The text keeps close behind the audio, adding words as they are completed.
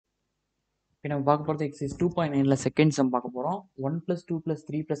இப்போ நம்ம பார்க்க போகிறது எக்ஸைஸ் 2.9ல செகண்ட் சம் பார்க்க போகிறோம். 1 + 2 +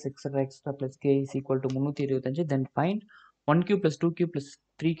 3 + extra + k = 325. Then find 1³ + 2³ +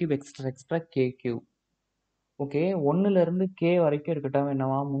 3³ extra k³. Okay, 1லேருந்து k வரைக்கும் இருக்கட்டும்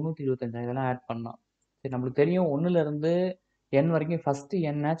என்னவா 325 இதெல்லாம் ஆட் பண்ணலாம். சரி, நம்மளுக்கு தெரியும் 1லேருந்து n வரைக்கும் first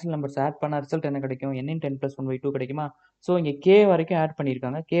n natural numbers add பண்ணால் ரிசல்ட் என்ன கிடைக்கும்? n × 10 + 1/2 கிடைக்குமா? ஸோ இங்கே k வரைக்கும் ஆட்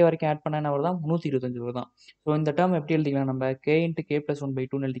பண்ணியிருக்காங்க. k வரைக்கும் ஆட் பண்ணால் என்ன வருதான்? 325 வருதான். ஸோ இந்த டேர்ம் எப்படி எழுதிக்கலாம் நம்ம? k × k +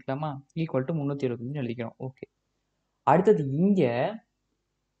 1/2 எழுதிக்கலாமா? = 325 எழுதிக்கிறோம். ஓகே, அடுத்தது இங்கே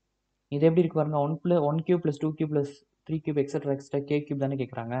இது எப்படி இருக்கு பாருங்க. 1³ + 2³ + 3³ எக்ஸட்ரா k³ தானே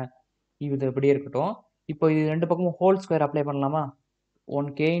கேட்குறாங்க. இது எப்படியே இருக்கட்டும். இப்போ இது ரெண்டு பக்கமும் ஹோல் ஸ்கொயர் அப்ளை பண்ணலாமா?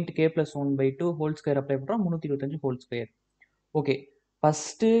 1k × k + 1/2 whole square apply பண்ணுறோம். 325 whole square. Okay,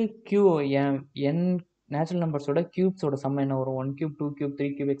 first n natural நம்பர்ஸோட கியூப்ஸோட some என்ன வரும்? 1³ 2³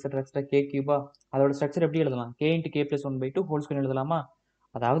 3³ எக்ஸட்ரா k³. அதோட ஸ்ட்ரக்சர் எப்படி எழுதலாம்? k × k + 1/2 ஹோல் ஸ்கொயர் எழுதலாமா?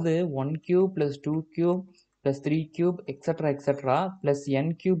 அதாவது 1³ + 2³ + 3³ எக்ஸட்ரா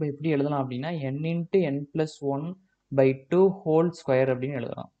n³ எப்படி எழுதலாம் அப்படின்னா n × n + 1/2 ஹோல் ஸ்கொயர் அப்படின்னு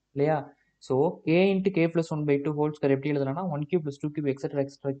எழுதலாம் இல்லையா? So k × k + 1/2 whole square எப்படி எழுதலாம்னா 1³ + 2³ எக்ஸட்ரா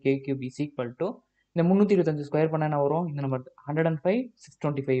k³ = இந்த 325 ஸ்கொயர் பண்ண என்ன வரும்? இந்த நம்பர் 105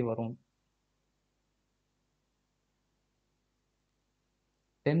 625 வரும்.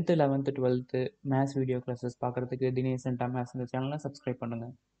 10th 11th 12th maths video classes பார்க்குறதுக்கு தினேஷ் அண்ட் மேத்ஸ் இந்த சேனலை சப்ஸ்கிரைப்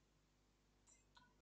பண்ணுங்கள்.